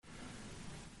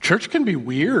Church can be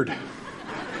weird. I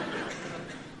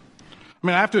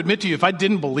mean, I have to admit to you, if I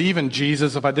didn't believe in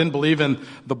Jesus, if I didn't believe in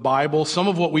the Bible, some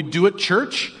of what we do at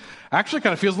church actually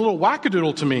kind of feels a little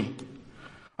wackadoodle to me.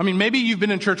 I mean, maybe you've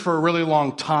been in church for a really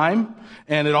long time,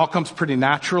 and it all comes pretty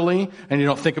naturally, and you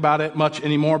don't think about it much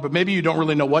anymore, but maybe you don't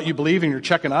really know what you believe, and you're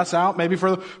checking us out maybe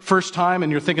for the first time,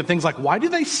 and you're thinking things like, why do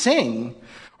they sing?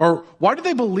 Or why do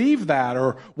they believe that?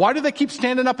 Or why do they keep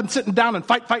standing up and sitting down and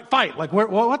fight? Like,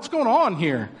 what's going on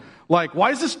here? Like,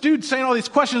 why is this dude saying all these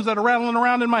questions that are rattling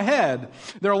around in my head?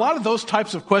 There are a lot of those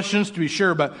types of questions, to be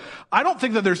sure, but I don't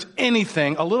think that there's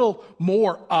anything a little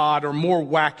more odd or more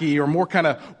wacky or more kind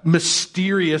of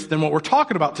mysterious than what we're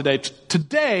talking about today.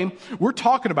 Today, we're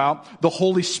talking about the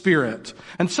Holy Spirit.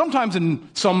 And sometimes in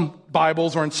some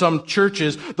Bibles or in some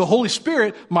churches, the Holy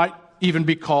Spirit might even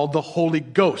be called the Holy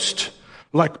Ghost.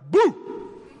 Like,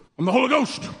 boo, I'm the Holy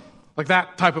Ghost. Like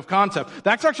that type of concept.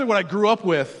 That's actually what I grew up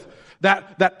with.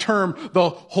 That term, the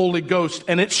Holy Ghost,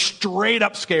 and it straight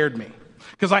up scared me.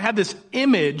 Because I had this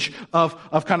image of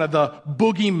kind of the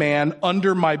boogeyman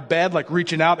under my bed, like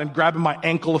reaching out and grabbing my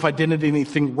ankle if I did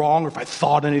anything wrong, or if I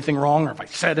thought anything wrong, or if I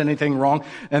said anything wrong.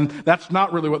 And that's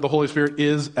not really what the Holy Spirit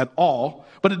is at all.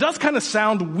 But it does kind of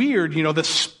sound weird, you know, the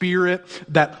Spirit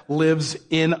that lives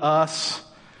in us.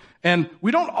 And we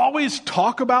don't always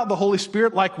talk about the Holy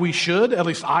Spirit like we should. At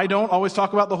least I don't always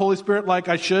talk about the Holy Spirit like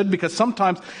I should, because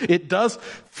sometimes it does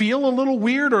feel a little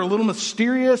weird or a little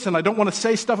mysterious, and I don't want to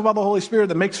say stuff about the Holy Spirit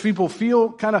that makes people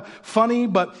feel kind of funny,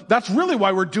 but that's really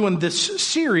why we're doing this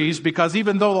series, because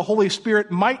even though the Holy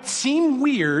Spirit might seem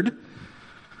weird,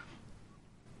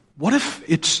 what if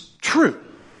it's true?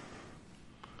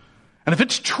 And if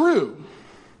it's true,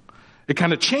 it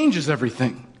kind of changes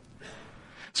everything.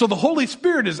 So the Holy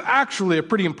Spirit is actually a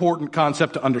pretty important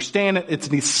concept to understand it. It's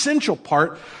an essential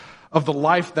part of the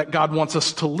life that God wants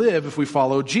us to live if we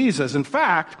follow Jesus. In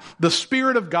fact, the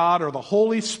Spirit of God, or the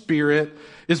Holy Spirit,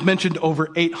 is mentioned over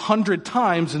 800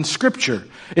 times in Scripture.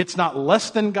 It's not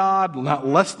less than God, not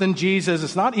less than Jesus.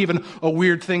 It's not even a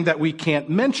weird thing that we can't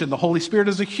mention. The Holy Spirit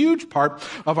is a huge part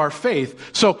of our faith.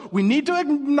 So we need to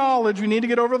acknowledge, we need to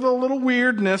get over the little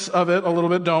weirdness of it a little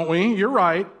bit, don't we? You're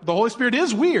right. The Holy Spirit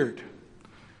is weird.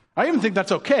 I even think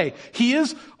that's okay. He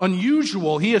is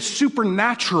unusual. He is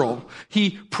supernatural.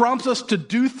 He prompts us to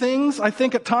do things, I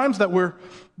think, at times that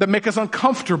make us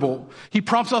uncomfortable. He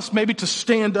prompts us maybe to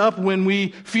stand up when we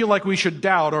feel like we should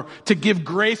doubt, or to give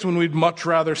grace when we'd much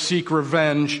rather seek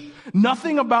revenge.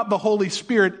 Nothing about the Holy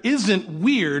Spirit isn't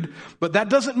weird, but that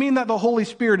doesn't mean that the Holy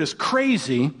Spirit is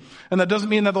crazy, and that doesn't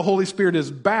mean that the Holy Spirit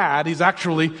is bad. He's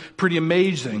actually pretty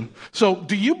amazing. So,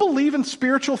 do you believe in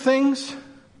spiritual things?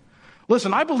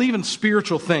 Listen, I believe in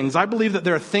spiritual things. I believe that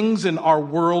there are things in our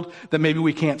world that maybe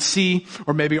we can't see,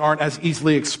 or maybe aren't as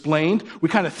easily explained. We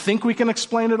kind of think we can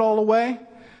explain it all away,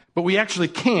 but we actually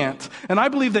can't. And I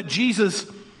believe that Jesus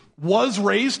was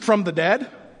raised from the dead,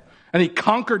 and he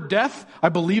conquered death. I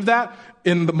believe that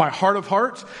in my heart of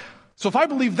hearts. So if I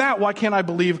believe that, why can't I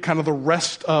believe kind of the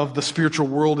rest of the spiritual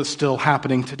world is still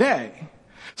happening today?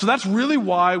 So that's really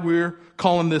why we're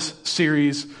calling this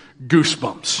series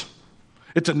Goosebumps.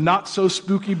 It's a not so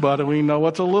spooky, but we know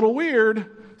it's a little weird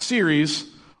series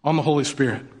on the Holy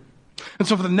Spirit. And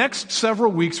so for the next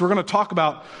several weeks, we're going to talk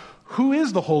about who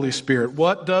is the Holy Spirit?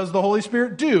 What does the Holy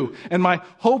Spirit do? And my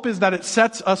hope is that it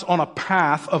sets us on a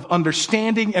path of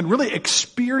understanding and really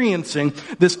experiencing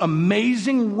this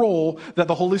amazing role that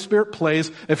the Holy Spirit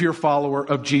plays if you're a follower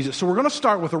of Jesus. So we're going to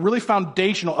start with a really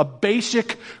foundational, a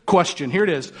basic question. Here it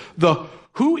is.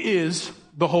 Who is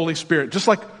the Holy Spirit? Just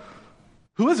like,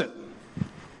 who is it?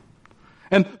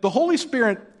 And the Holy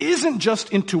Spirit isn't just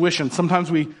intuition. Sometimes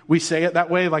we say it that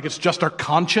way, like it's just our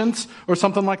conscience or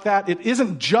something like that. It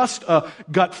isn't just a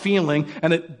gut feeling,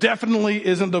 and it definitely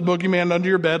isn't the boogeyman under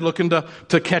your bed looking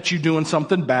to catch you doing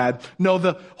something bad. No,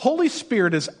 the Holy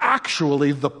Spirit is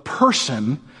actually the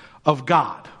person of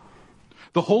God.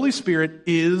 The Holy Spirit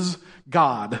is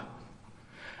God.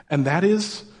 And that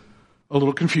is a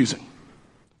little confusing.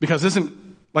 Because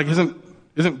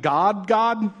isn't God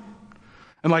God?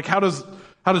 And like, how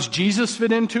does Jesus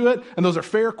fit into it? And those are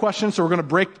fair questions, so we're going to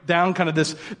break down kind of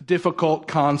this difficult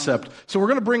concept. So we're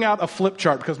going to bring out a flip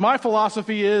chart, because my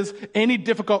philosophy is any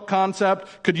difficult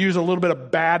concept could use a little bit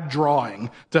of bad drawing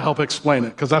to help explain it,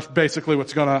 because that's basically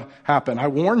what's going to happen. I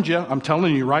warned you. I'm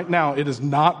telling you right now, it is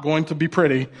not going to be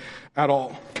pretty at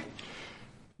all.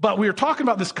 But we are talking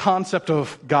about this concept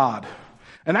of God.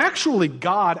 And actually,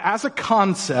 God as a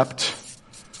concept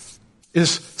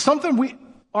is something we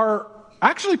are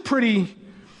actually pretty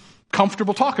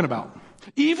comfortable talking about.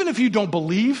 Even if you don't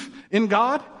believe in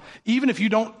God, even if you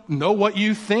don't know what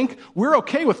you think, we're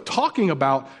okay with talking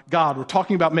about God. We're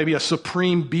talking about maybe a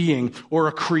supreme being or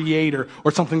a creator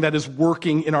or something that is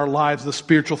working in our lives, the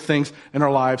spiritual things in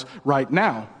our lives right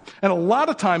now. And a lot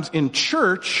of times in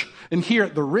church and here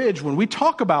at the Ridge, when we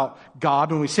talk about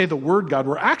God, when we say the word God,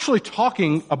 we're actually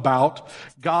talking about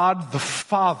God the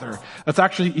Father. That's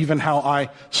actually even how I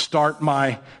start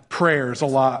my prayers a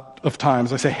lot of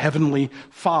times. I say Heavenly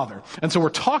Father. And so we're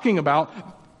talking about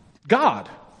God.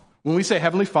 When we say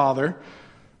Heavenly Father,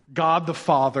 God the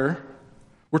Father,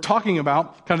 we're talking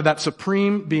about kind of that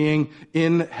supreme being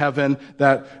in heaven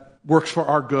that works for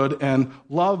our good and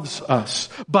loves us.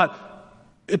 But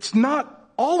it's not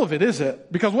all of it, is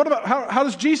it? Because what about, how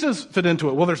does Jesus fit into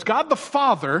it? Well, there's God the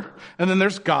Father, and then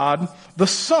there's God the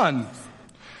Son.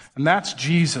 And that's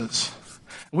Jesus.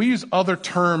 We use other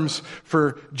terms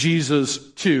for Jesus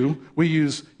too. We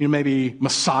use, maybe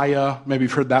Messiah, maybe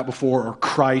you've heard that before, or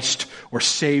Christ, or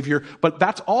Savior. But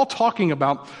that's all talking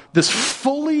about this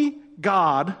fully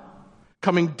God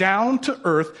coming down to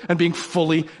earth and being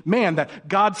fully man. That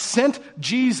God sent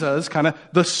Jesus, kind of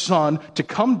the Son, to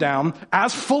come down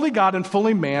as fully God and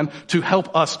fully man to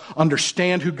help us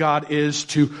understand who God is,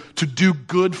 to do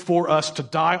good for us, to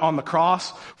die on the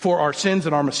cross for our sins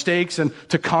and our mistakes, and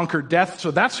to conquer death.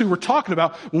 So that's who we're talking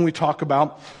about when we talk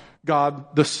about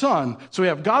God the Son. So we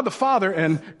have God the Father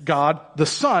and God the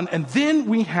Son. And then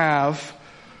we have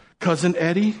Cousin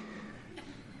Eddie,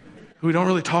 who we don't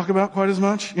really talk about quite as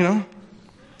much,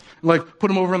 Like, put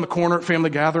him over in the corner at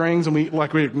family gatherings, and we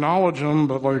acknowledge him,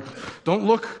 but don't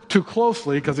look too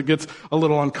closely because it gets a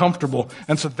little uncomfortable.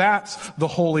 And so that's the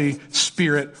Holy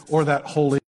Spirit, or that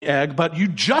holy egg. But you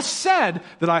just said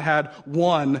that I had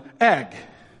one egg.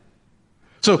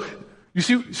 So you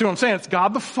see what I'm saying? It's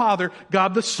God the Father,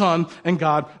 God the Son, and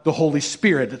God the Holy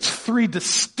Spirit. It's three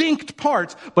distinct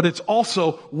parts, but it's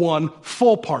also one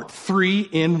full part. 3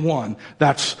 in 1.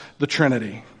 That's the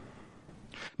Trinity.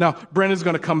 Now, Brendan's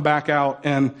going to come back out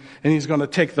and he's going to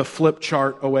take the flip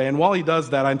chart away. And while he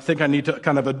does that, I think I need to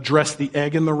kind of address the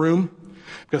egg in the room.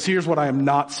 Because here's what I am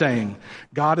not saying.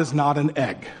 God is not an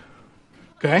egg.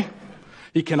 Okay?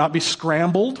 He cannot be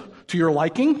scrambled to your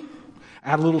liking.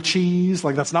 Add a little cheese.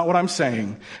 That's not what I'm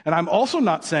saying. And I'm also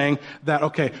not saying that,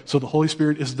 okay, so the Holy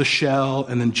Spirit is the shell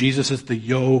and then Jesus is the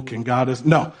yolk and God is...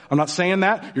 No, I'm not saying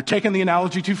that. You're taking the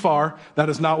analogy too far. That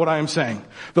is not what I am saying.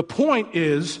 The point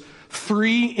is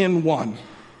 3 in 1.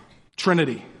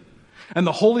 Trinity. And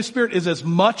the Holy Spirit is as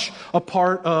much a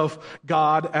part of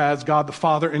God as God the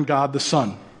Father and God the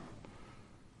Son.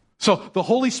 So the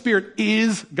Holy Spirit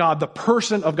is God, the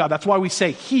person of God. That's why we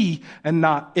say He and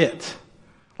not it.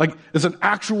 It's an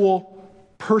actual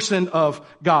person of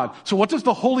God. So what does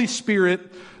the Holy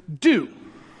Spirit do?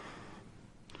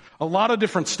 A lot of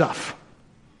different stuff.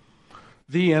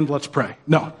 The end, let's pray.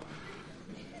 No.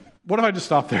 What if I just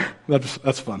stop there?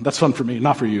 That's fun. That's fun for me.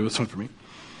 Not for you. It's fun for me.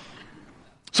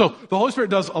 So the Holy Spirit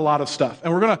does a lot of stuff.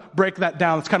 And we're going to break that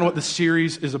down. That's kind of what the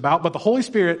series is about. But the Holy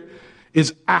Spirit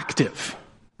is active.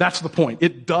 That's the point.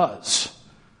 It does.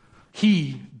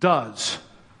 He does.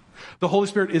 The Holy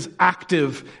Spirit is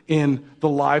active in the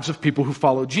lives of people who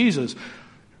follow Jesus,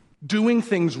 doing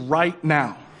things right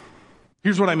now.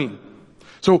 Here's what I mean.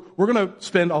 So we're going to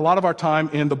spend a lot of our time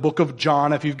in the book of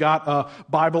John. If you've got a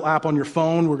Bible app on your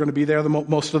phone, we're going to be there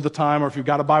most of the time. Or if you've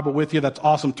got a Bible with you, that's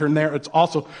awesome. Turn there. We're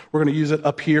going to use it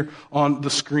up here on the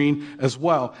screen as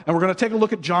well. And we're going to take a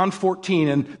look at John 14.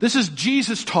 And this is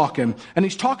Jesus talking. And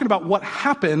he's talking about what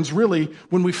happens really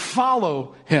when we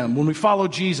follow him, when we follow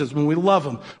Jesus, when we love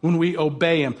him, when we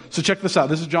obey him. So check this out.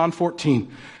 This is John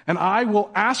 14. And I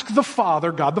will ask the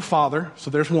Father, God the Father,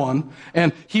 so there's one,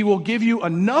 and he will give you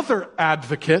another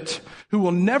advocate who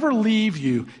will never leave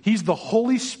you. He's the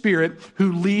Holy Spirit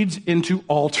who leads into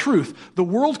all truth. The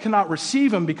world cannot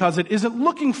receive him because it isn't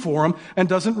looking for him and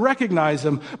doesn't recognize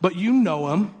him, but you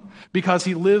know him because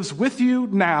he lives with you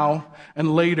now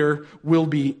and later will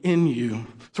be in you.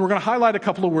 So we're going to highlight a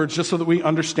couple of words just so that we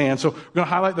understand. So we're going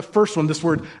to highlight the first one, this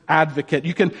word advocate.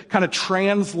 You can kind of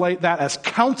translate that as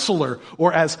counselor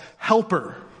or as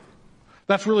helper.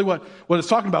 That's really what it's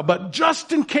talking about. But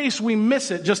just in case we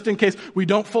miss it, just in case we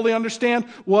don't fully understand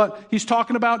what he's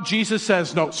talking about, Jesus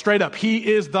says, no, straight up,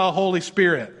 he is the Holy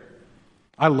Spirit.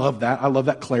 I love that. I love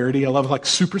that clarity. I love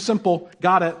super simple.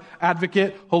 Got it.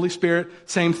 Advocate, Holy Spirit,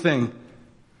 same thing.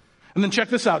 And then check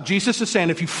this out. Jesus is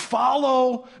saying, if you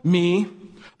follow me,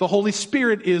 the Holy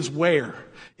Spirit is where?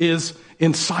 Is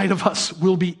inside of us,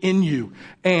 will be in you.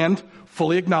 And,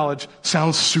 fully acknowledge,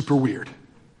 sounds super weird.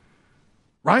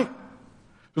 Right?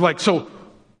 So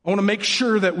I want to make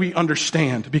sure that we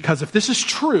understand, because if this is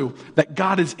true, that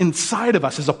God is inside of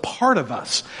us, is a part of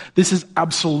us, this is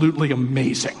absolutely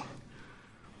amazing.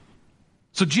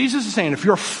 So Jesus is saying, if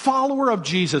you're a follower of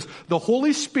Jesus, the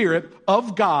Holy Spirit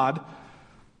of God,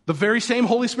 the very same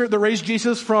Holy Spirit that raised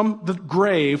Jesus from the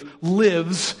grave,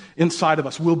 lives inside of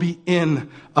us, will be in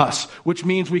us, which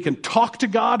means we can talk to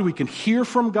God, we can hear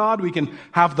from God, we can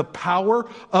have the power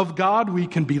of God, we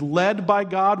can be led by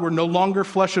God. We're no longer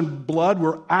flesh and blood,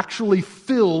 we're actually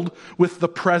filled with the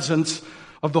presence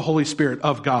of the Holy Spirit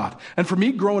of God. And for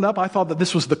me, growing up, I thought that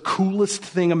this was the coolest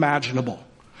thing imaginable,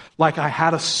 like I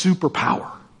had a superpower.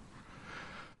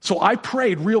 So I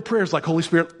prayed real prayers like, Holy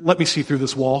Spirit, let me see through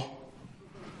this wall.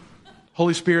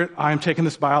 Holy Spirit, I am taking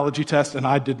this biology test and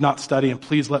I did not study, and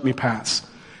please let me pass.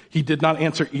 He did not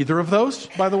answer either of those,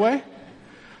 by the way.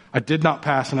 I did not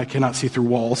pass and I cannot see through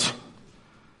walls.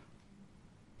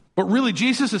 But really,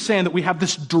 Jesus is saying that we have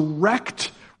this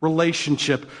direct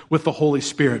relationship with the Holy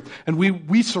Spirit. And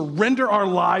we surrender our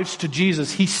lives to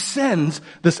Jesus. He sends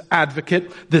this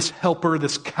advocate, this helper,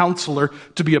 this counselor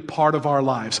to be a part of our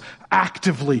lives,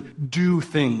 actively do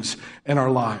things in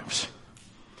our lives.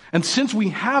 And since we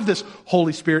have this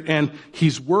Holy Spirit and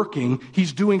He's working,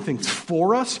 He's doing things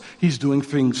for us, He's doing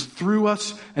things through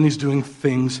us, and He's doing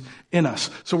things in us.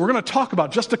 So we're going to talk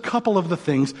about just a couple of the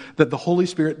things that the Holy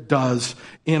Spirit does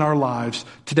in our lives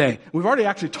today. We've already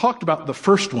actually talked about the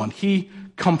first one. He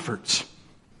comforts.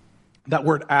 That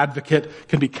word advocate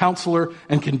can be counselor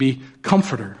and can be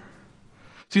comforter.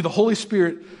 See, the Holy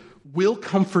Spirit will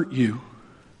comfort you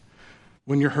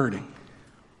when you're hurting.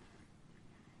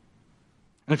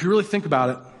 And if you really think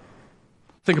about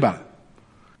it.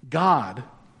 God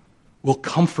will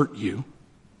comfort you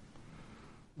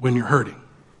when you're hurting.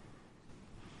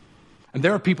 And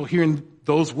there are people hearing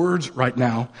those words right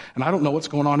now, and I don't know what's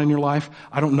going on in your life.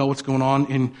 I don't know what's going on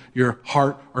in your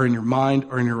heart or in your mind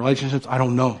or in your relationships. I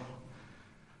don't know.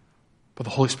 But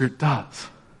the Holy Spirit does.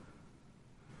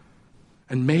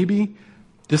 And maybe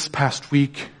this past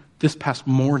week, this past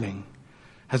morning,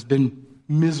 has been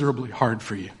miserably hard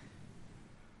for you.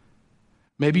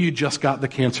 Maybe you just got the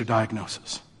cancer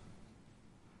diagnosis,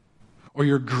 or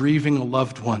you're grieving a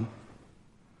loved one,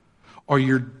 or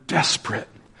you're desperate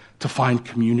to find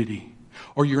community,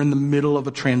 or you're in the middle of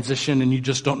a transition and you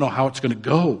just don't know how it's going to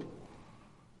go.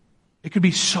 It could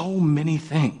be so many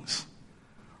things: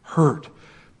 hurt,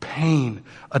 pain,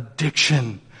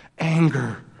 addiction,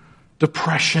 anger,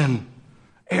 depression,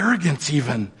 arrogance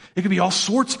even. It could be all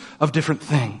sorts of different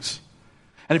things.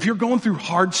 And if you're going through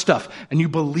hard stuff and you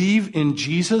believe in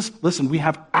Jesus, listen, we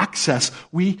have access.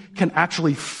 We can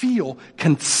actually feel,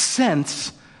 can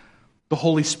sense the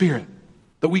Holy Spirit.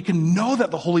 That we can know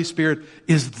that the Holy Spirit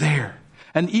is there.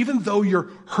 And even though you're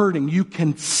hurting, you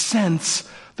can sense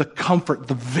the comfort,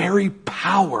 the very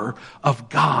power of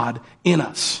God in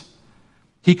us.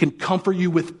 He can comfort you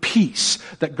with peace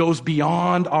that goes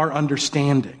beyond our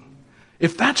understanding.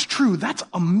 If that's true, that's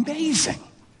amazing.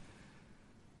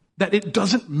 That it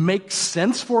doesn't make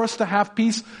sense for us to have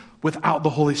peace without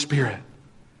the Holy Spirit.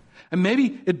 And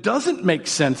maybe it doesn't make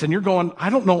sense, and you're going,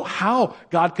 I don't know how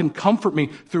God can comfort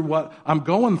me through what I'm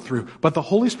going through. But the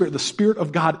Holy Spirit, the Spirit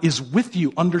of God, is with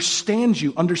you, understands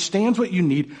what you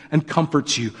need, and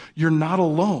comforts you. You're not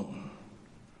alone.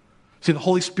 See, the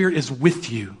Holy Spirit is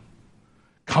with you,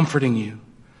 comforting you,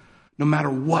 no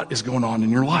matter what is going on in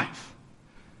your life.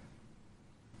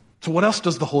 So what else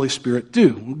does the Holy Spirit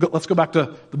do? Let's go back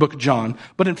to the book of John.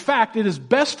 But in fact, it is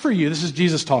best for you, this is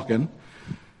Jesus talking,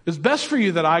 it's best for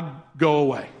you that I go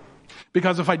away.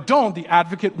 Because if I don't, the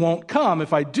advocate won't come.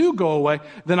 If I do go away,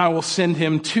 then I will send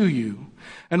him to you.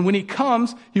 And when he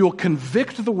comes, he will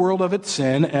convict the world of its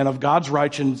sin and of God's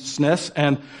righteousness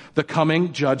and the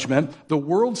coming judgment. The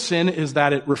world's sin is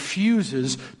that it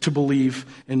refuses to believe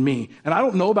in me. And I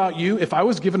don't know about you, if I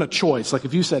was given a choice, like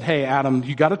if you said, hey, Adam,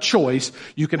 you got a choice.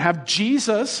 You can have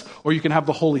Jesus or you can have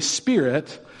the Holy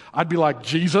Spirit. I'd be like,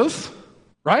 Jesus,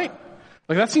 right?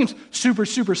 Like that seems super,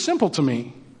 super simple to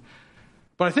me.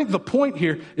 But I think the point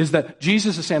here is that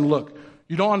Jesus is saying, look,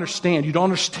 you don't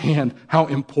understand how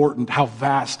important, how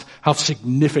vast, how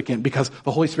significant, because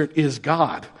the Holy Spirit is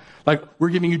God. Like,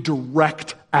 we're giving you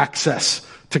direct access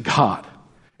to God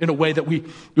in a way that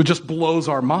it just blows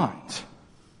our minds.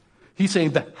 He's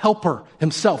saying the helper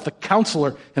himself, the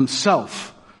counselor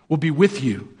himself will be with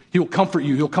you. He will comfort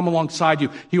you. He'll come alongside you.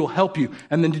 He will help you.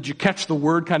 And then did you catch the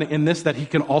word kind of in this that he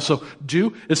can also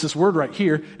do? It's this word right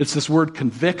here. It's this word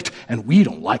convict, and we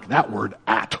don't like that word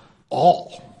at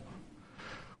all.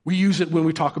 We use it when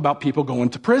we talk about people going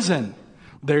to prison.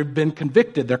 They've been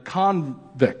convicted. They're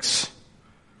convicts.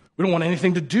 We don't want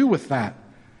anything to do with that.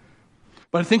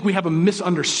 But I think we have a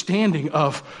misunderstanding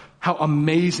of how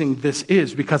amazing this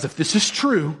is, because if this is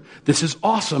true, this is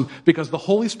awesome, because the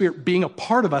Holy Spirit being a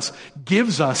part of us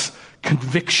gives us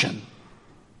conviction.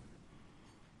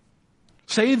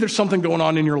 Say there's something going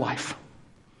on in your life.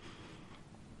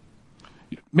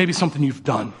 Maybe something you've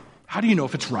done. How do you know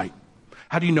if it's right?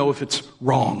 How do you know if it's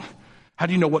wrong? How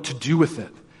do you know what to do with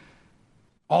it?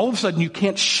 All of a sudden, you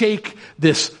can't shake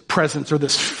this presence or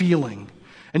this feeling.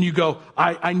 And you go,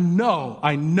 I know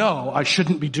I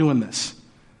shouldn't be doing this.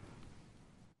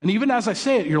 And even as I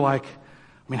say it, you're like,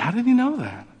 how did he know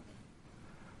that?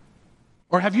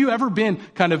 Or have you ever been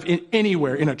kind of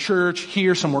anywhere, in a church,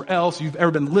 here, somewhere else, you've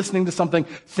ever been listening to something,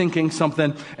 thinking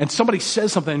something, and somebody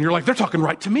says something, and you're like, they're talking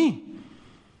right to me.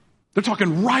 They're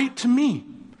talking right to me.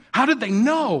 How did they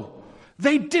know?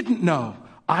 They didn't know.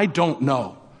 I don't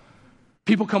know.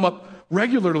 People come up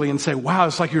regularly and say, wow,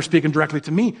 it's like you're speaking directly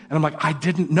to me. And I'm like, I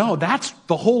didn't know. That's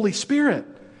the Holy Spirit.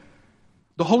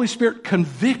 The Holy Spirit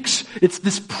convicts. It's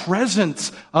this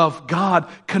presence of God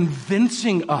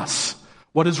convincing us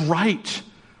what is right,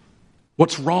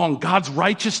 what's wrong, God's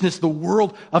righteousness, the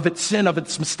world of its sin, of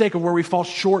its mistake, of where we fall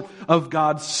short of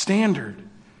God's standard.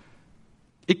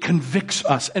 It convicts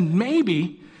us. And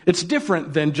maybe it's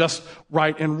different than just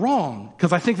right and wrong,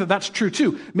 because I think that that's true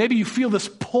too. Maybe you feel this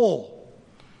pull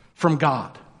from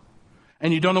God,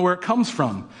 and you don't know where it comes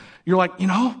from. You're like,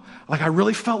 I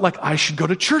really felt like I should go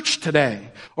to church today,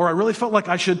 or I really felt like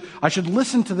I should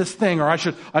listen to this thing, or I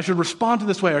should respond to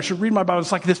this way, or I should read my Bible.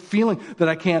 It's like this feeling that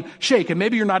I can't shake. And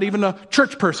maybe you're not even a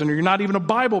church person, or you're not even a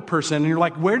Bible person, and you're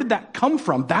like, where did that come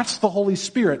from? That's the Holy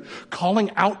Spirit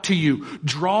calling out to you,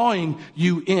 drawing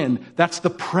you in. That's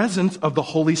the presence of the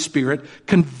Holy Spirit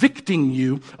convicting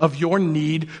you of your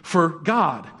need for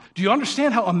God. Do you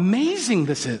understand how amazing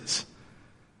this is?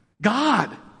 God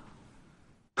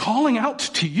calling out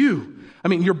to you.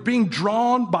 You're being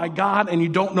drawn by God and you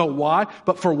don't know why,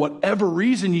 but for whatever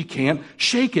reason you can't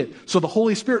shake it. So the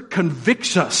Holy Spirit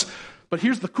convicts us. But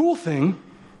here's the cool thing.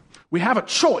 We have a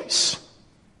choice.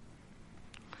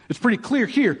 It's pretty clear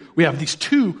here. We have these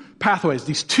two pathways,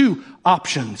 these two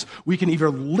options. We can either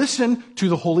listen to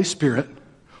the Holy Spirit,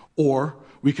 or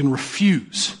we can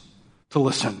refuse to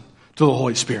listen to the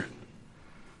Holy Spirit.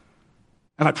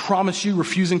 And I promise you,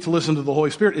 refusing to listen to the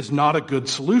Holy Spirit is not a good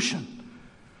solution.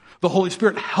 The Holy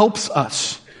Spirit helps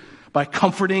us by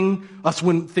comforting us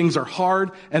when things are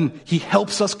hard, and He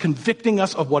helps us, convicting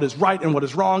us of what is right and what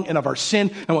is wrong, and of our sin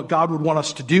and what God would want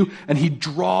us to do. And He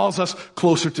draws us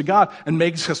closer to God and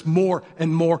makes us more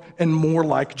and more and more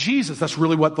like Jesus. That's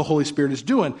really what the Holy Spirit is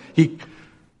doing. He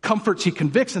comforts, He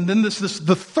convicts. And then the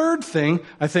third thing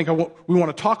I think we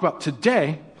want to talk about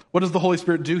today. What does the Holy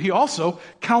Spirit do? He also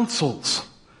counsels.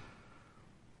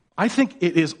 I think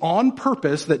it is on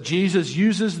purpose that Jesus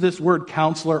uses this word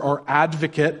counselor or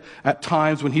advocate at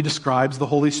times when He describes the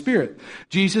Holy Spirit.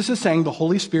 Jesus is saying the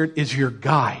Holy Spirit is your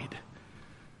guide.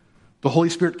 The Holy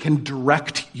Spirit can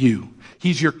direct you.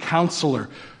 He's your counselor.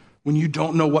 When you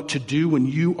don't know what to do, when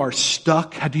you are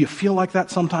stuck, how do you feel like that?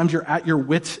 Sometimes you're at your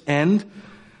wit's end.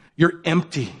 You're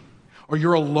empty, or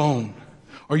you're alone,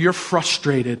 or you're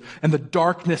frustrated, and the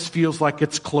darkness feels like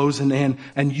it's closing in,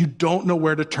 and you don't know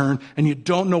where to turn, and you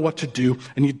don't know what to do,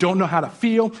 and you don't know how to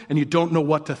feel, and you don't know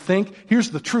what to think. Here's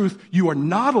the truth. You are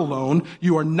not alone.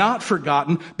 You are not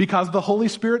forgotten, because the Holy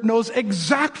Spirit knows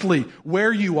exactly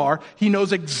where you are. He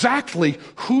knows exactly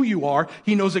who you are.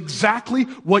 He knows exactly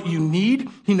what you need.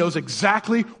 He knows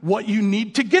exactly what you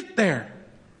need to get there.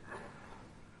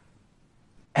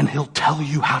 And He'll tell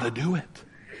you how to do it.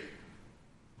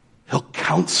 He'll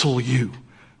counsel you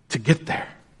to get there.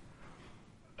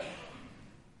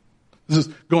 This is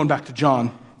going back to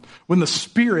John. When the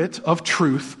Spirit of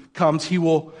truth comes, He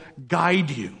will guide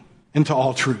you into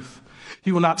all truth.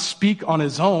 He will not speak on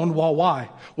His own. Well, why?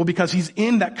 Well, because He's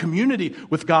in that community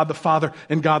with God the Father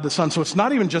and God the Son. So it's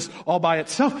not even just all by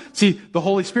itself. See, the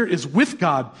Holy Spirit is with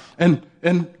God and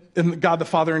God the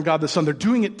Father and God the Son. They're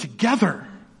doing it together.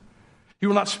 He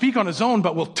will not speak on His own,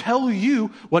 but will tell you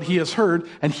what He has heard,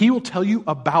 and He will tell you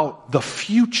about the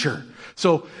future.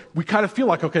 So we kind of feel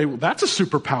like, okay, well, that's a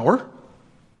superpower.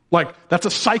 Like, that's a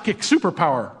psychic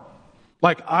superpower.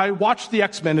 Like, I watched the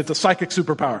X-Men, it's a psychic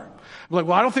superpower. I'm like,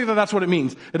 well, I don't think that that's what it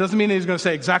means. It doesn't mean that He's going to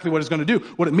say exactly what He's going to do.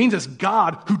 What it means is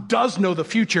God, who does know the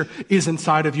future, is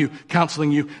inside of you,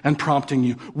 counseling you and prompting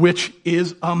you, which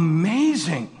is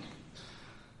amazing.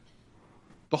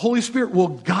 The Holy Spirit will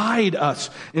guide us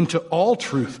into all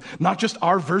truth, not just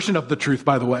our version of the truth,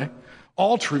 by the way,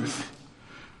 all truth.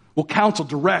 will counsel,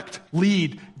 direct,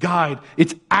 lead, guide.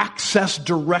 It's access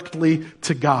directly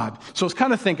to God. So I was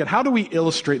kind of thinking, how do we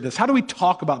illustrate this? How do we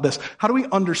talk about this? How do we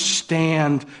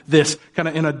understand this kind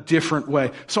of in a different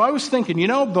way? So I was thinking,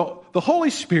 the Holy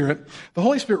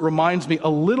Spirit reminds me a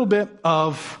little bit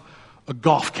of a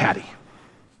golf caddy.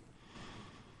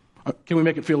 Can we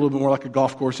make it feel a little bit more like a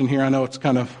golf course in here? I know it's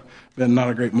kind of been not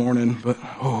a great morning, but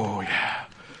oh yeah.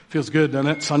 Feels good, doesn't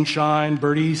it? Sunshine,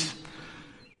 birdies.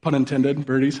 Pun intended,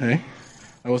 birdies, hey.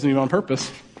 That wasn't even on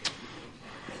purpose.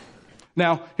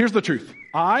 Now, here's the truth.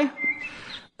 I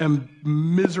am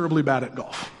miserably bad at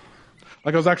golf.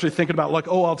 Like I was actually thinking about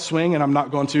I'll swing, and I'm not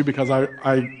going to because I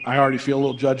already feel a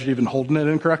little judged even holding it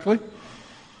incorrectly.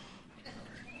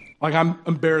 Like I'm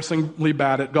embarrassingly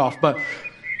bad at golf. But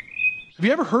have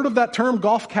you ever heard of that term,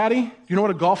 golf caddy? Do you know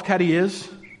what a golf caddy is?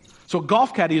 So a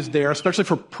golf caddy is there, especially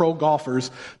for pro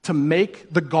golfers, to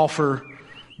make the golfer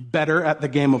better at the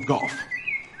game of golf.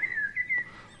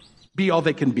 Be all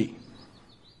they can be.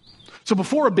 So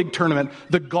before a big tournament,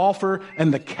 the golfer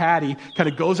and the caddy kind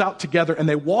of goes out together and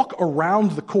they walk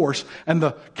around the course, and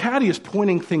the caddy is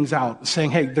pointing things out,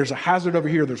 saying, hey, there's a hazard over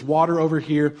here, there's water over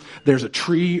here, there's a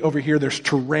tree over here, there's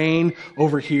terrain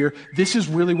over here. This is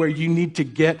really where you need to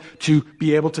get to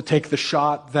be able to take the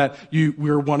shot that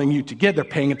we're wanting you to get. They're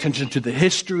paying attention to the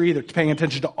history, they're paying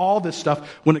attention to all this stuff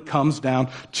when it comes down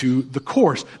to the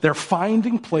course. They're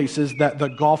finding places that the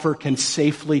golfer can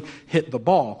safely hit the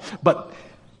ball. But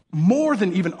more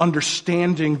than even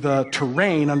understanding the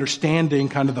terrain, understanding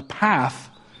kind of the path,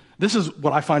 this is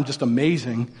what I find just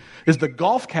amazing, is the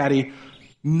golf caddy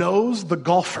knows the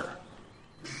golfer.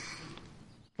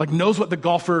 Knows what the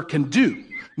golfer can do,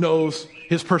 knows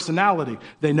his personality.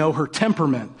 They know her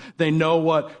temperament. They know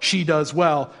what she does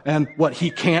well and what he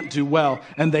can't do well.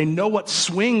 And they know what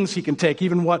swings he can take,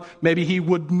 even what maybe he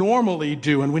would normally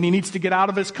do, and when he needs to get out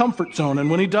of his comfort zone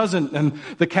and when he doesn't. And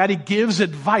the caddy gives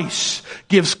advice,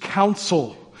 gives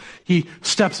counsel. He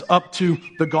steps up to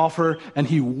the golfer and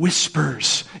he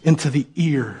whispers into the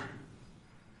ear.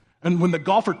 And when the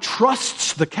golfer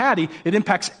trusts the caddy, it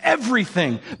impacts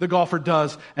everything the golfer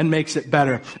does and makes it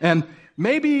better. And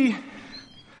maybe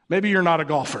you're not a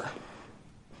golfer.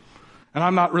 And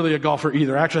I'm not really a golfer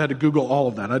either. I actually had to Google all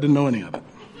of that. I didn't know any of it.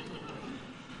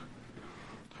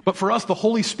 But for us, the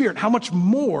Holy Spirit, how much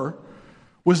more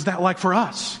was that like for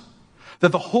us?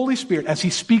 That the Holy Spirit, as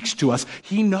He speaks to us,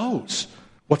 He knows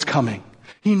what's coming.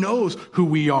 He knows who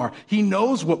we are. He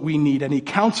knows what we need, and He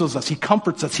counsels us. He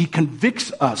comforts us. He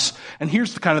convicts us. And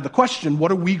here's kind of the question,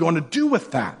 what are we going to do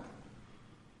with that?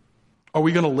 Are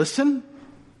we going to listen?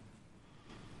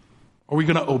 Are we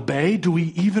going to obey? Do we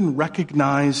even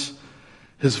recognize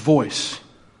His voice?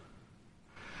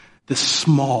 This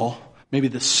small, maybe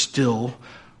this still,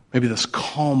 maybe this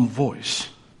calm voice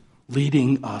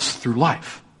leading us through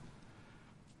life.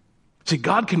 See,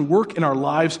 God can work in our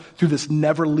lives through this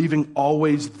never leaving,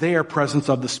 always there presence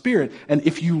of the Spirit. And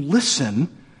if you listen,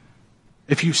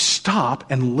 if you stop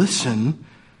and listen,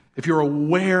 if you're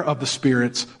aware of the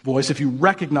Spirit's voice, if you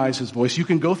recognize His voice, you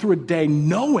can go through a day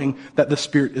knowing that the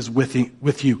Spirit is with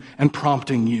you and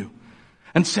prompting you.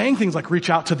 And saying things like, reach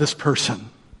out to this person.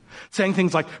 Saying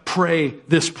things like, pray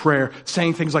this prayer.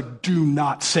 Saying things like, do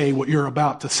not say what you're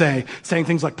about to say. Saying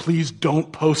things like, please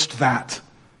don't post that.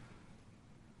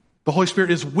 The Holy Spirit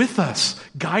is with us,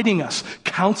 guiding us,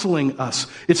 counseling us.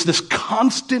 It's this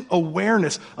constant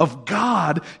awareness of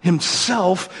God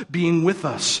Himself being with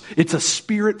us. It's a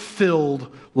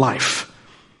Spirit-filled life.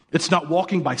 It's not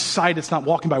walking by sight. It's not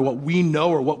walking by what we know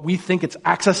or what we think. It's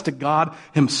access to God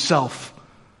Himself.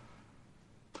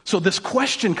 So this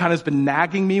question kind of has been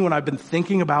nagging me when I've been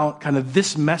thinking about kind of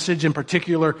this message in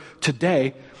particular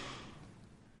today.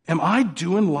 Am I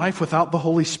doing life without the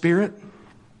Holy Spirit?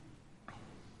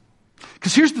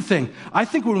 Because here's the thing. I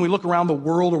think when we look around the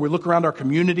world, or we look around our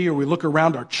community, or we look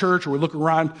around our church, or we look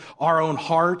around our own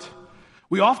heart,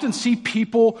 we often see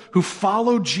people who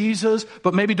follow Jesus,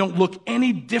 but maybe don't look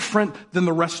any different than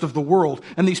the rest of the world.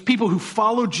 And these people who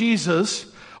follow Jesus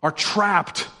are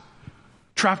trapped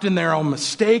in their own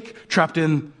mistake, trapped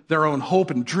in their own hope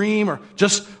and dream, or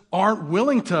just aren't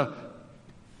willing to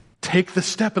take the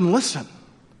step and listen.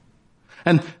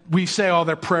 And we say, oh,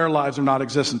 their prayer lives are not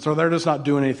existent, or they're just not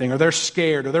doing anything, or they're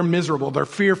scared, or they're miserable, or they're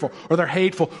fearful, or they're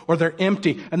hateful, or they're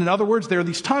empty. And in other words, there are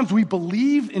these times we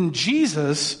believe in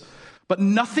Jesus, but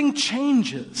nothing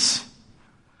changes.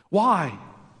 Why?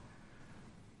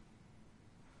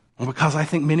 Well, because I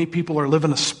think many people are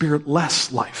living a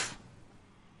spirit-less life.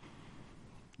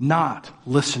 Not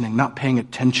listening, not paying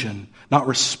attention, not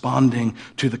responding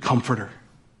to the comforter,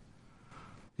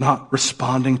 not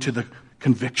responding to the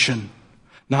conviction,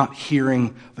 not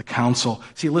hearing the counsel.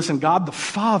 See, listen, God the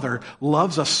Father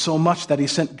loves us so much that he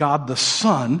sent God the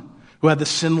Son, who had the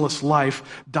sinless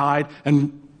life, died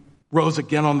and rose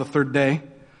again on the third day,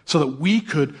 so that we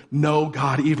could know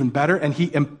God even better. And he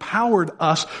empowered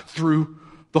us through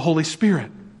the Holy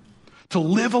Spirit to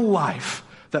live a life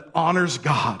that honors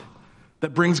God,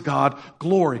 that brings God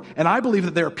glory. And I believe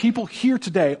that there are people here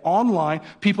today, online,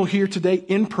 people here today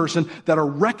in person, that are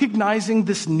recognizing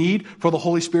this need for the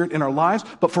Holy Spirit in our lives,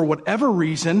 but for whatever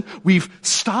reason, we've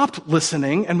stopped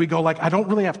listening and we go like, I don't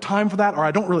really have time for that, or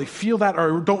I don't really feel that,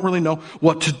 or I don't really know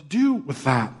what to do with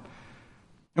that.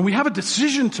 And we have a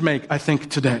decision to make, I think,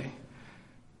 today.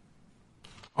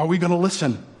 Are we going to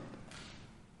listen?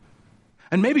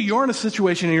 And maybe you're in a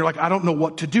situation and you're like, I don't know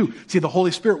what to do. See, the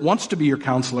Holy Spirit wants to be your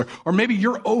counselor. Or maybe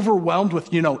you're overwhelmed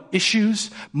with,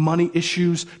 issues, money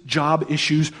issues, job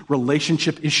issues,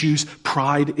 relationship issues,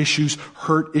 pride issues,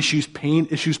 hurt issues, pain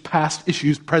issues, past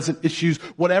issues, present issues,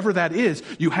 whatever that is.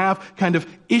 You have kind of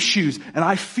issues. And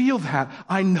I feel that.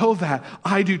 I know that.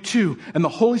 I do too. And the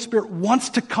Holy Spirit wants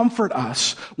to comfort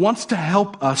us, wants to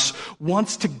help us,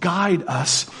 wants to guide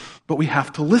us. But we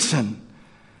have to listen.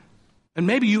 And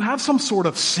maybe you have some sort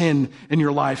of sin in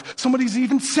your life. Somebody's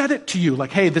even said it to you,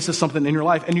 like, hey, this is something in your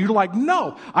life. And you're like,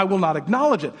 no, I will not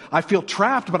acknowledge it. I feel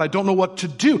trapped, but I don't know what to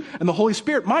do. And the Holy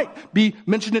Spirit might be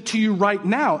mentioning it to you right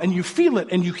now. And you feel it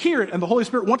and you hear it. And the Holy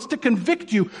Spirit wants to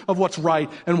convict you of what's right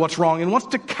and what's wrong. And wants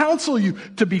to counsel you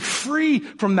to be free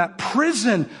from that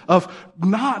prison of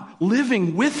not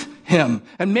living with him.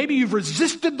 And maybe you've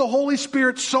resisted the Holy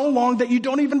Spirit so long that you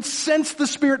don't even sense the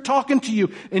Spirit talking to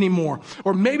you anymore.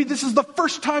 Or maybe this is the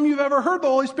first time you've ever heard the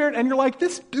Holy Spirit and you're like,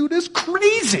 this dude is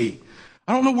crazy.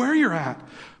 I don't know where you're at.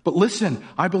 But listen,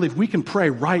 I believe we can pray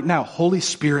right now, Holy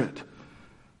Spirit,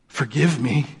 forgive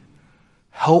me,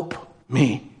 help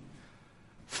me,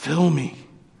 fill me.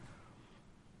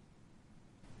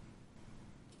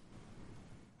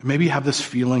 And maybe you have this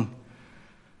feeling,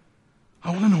 I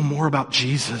want to know more about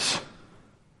Jesus.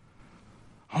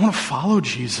 I want to follow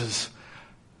Jesus.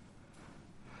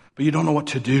 But you don't know what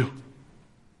to do.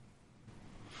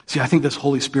 See, I think this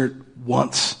Holy Spirit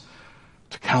wants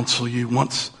to counsel you,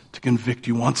 wants to convict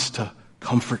you, wants to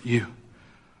comfort you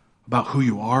about who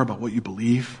you are, about what you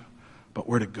believe, about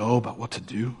where to go, about what to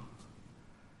do.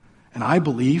 And I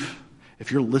believe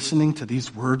if you're listening to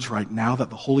these words right now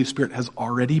that the Holy Spirit has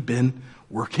already been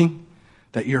working,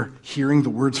 that you're hearing the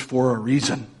words for a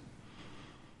reason.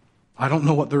 I don't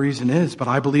know what the reason is, but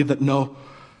I believe that no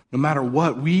matter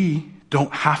what, we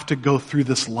don't have to go through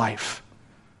this life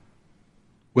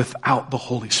without the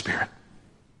Holy Spirit.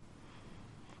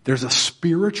 There's a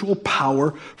spiritual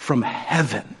power from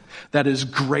heaven that is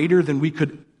greater than we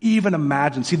could even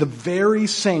imagine. See, the very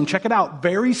same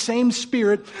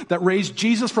Spirit that raised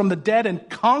Jesus from the dead and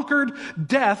conquered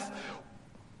death,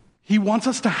 he wants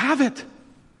us to have it.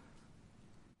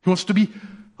 He wants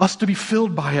us to be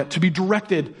filled by it, to be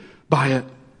directed by it.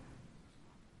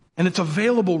 And it's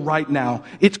available right now.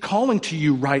 It's calling to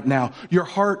you right now. Your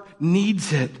heart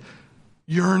needs it,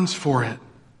 yearns for it.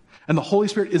 And the Holy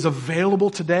Spirit is available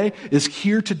today, is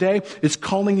here today, is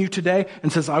calling you today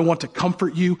and says, I want to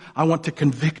comfort you. I want to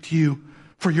convict you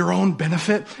for your own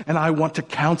benefit. And I want to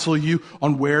counsel you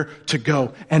on where to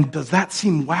go. And does that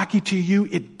seem wacky to you?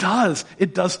 It does.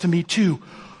 It does to me too.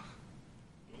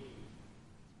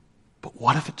 But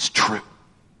what if it's true?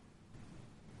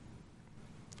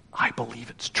 I believe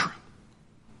it's true.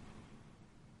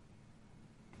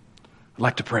 I'd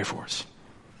like to pray for us.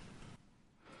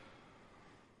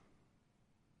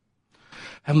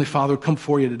 Heavenly Father, come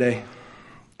for you today.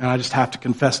 And I just have to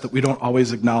confess that we don't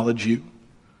always acknowledge you.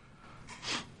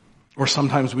 Or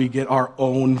sometimes we get our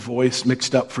own voice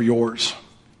mixed up for yours.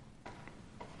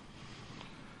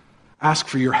 Ask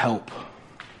for your help.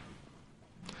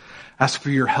 Ask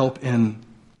for your help in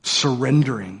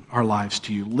surrendering our lives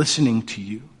to you, listening to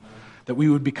you, that we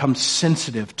would become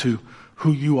sensitive to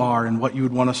who you are and what you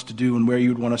would want us to do and where you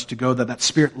would want us to go, that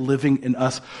Spirit living in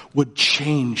us would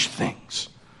change things,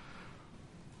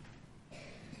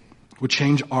 would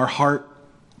change our heart,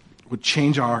 would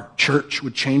change our church,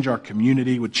 would change our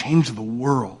community, would change the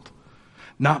world,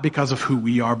 not because of who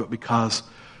we are, but because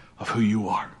of who you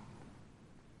are.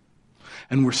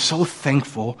 And we're so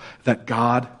thankful that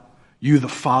God, you the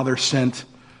Father, sent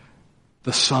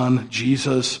the Son,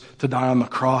 Jesus, to die on the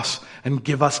cross and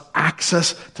give us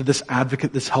access to this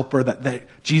advocate, this helper,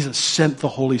 that Jesus sent the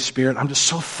Holy Spirit. I'm just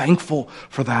so thankful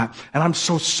for that. And I'm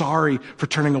so sorry for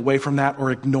turning away from that or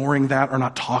ignoring that or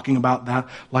not talking about that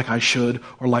like I should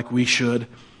or like we should.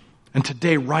 And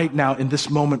today, right now, in this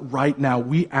moment, right now,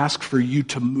 we ask for you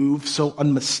to move so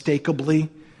unmistakably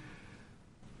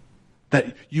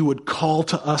that you would call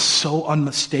to us so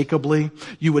unmistakably.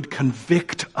 You would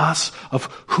convict us of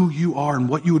who you are and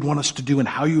what you would want us to do and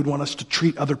how you would want us to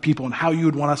treat other people and how you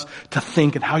would want us to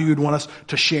think and how you would want us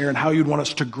to share and how you would want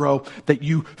us to grow. That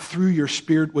you, through your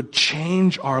Spirit, would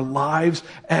change our lives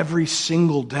every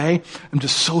single day. I'm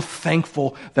just so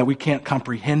thankful that we can't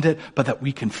comprehend it, but that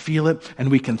we can feel it and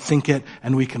we can think it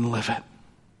and we can live it.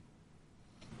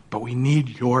 But we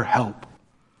need your help.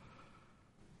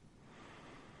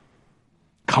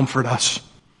 Comfort us.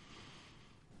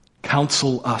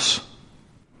 Counsel us.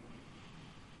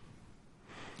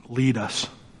 Lead us.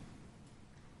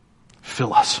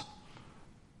 Fill us.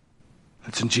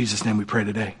 It's in Jesus' name we pray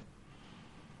today.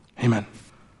 Amen.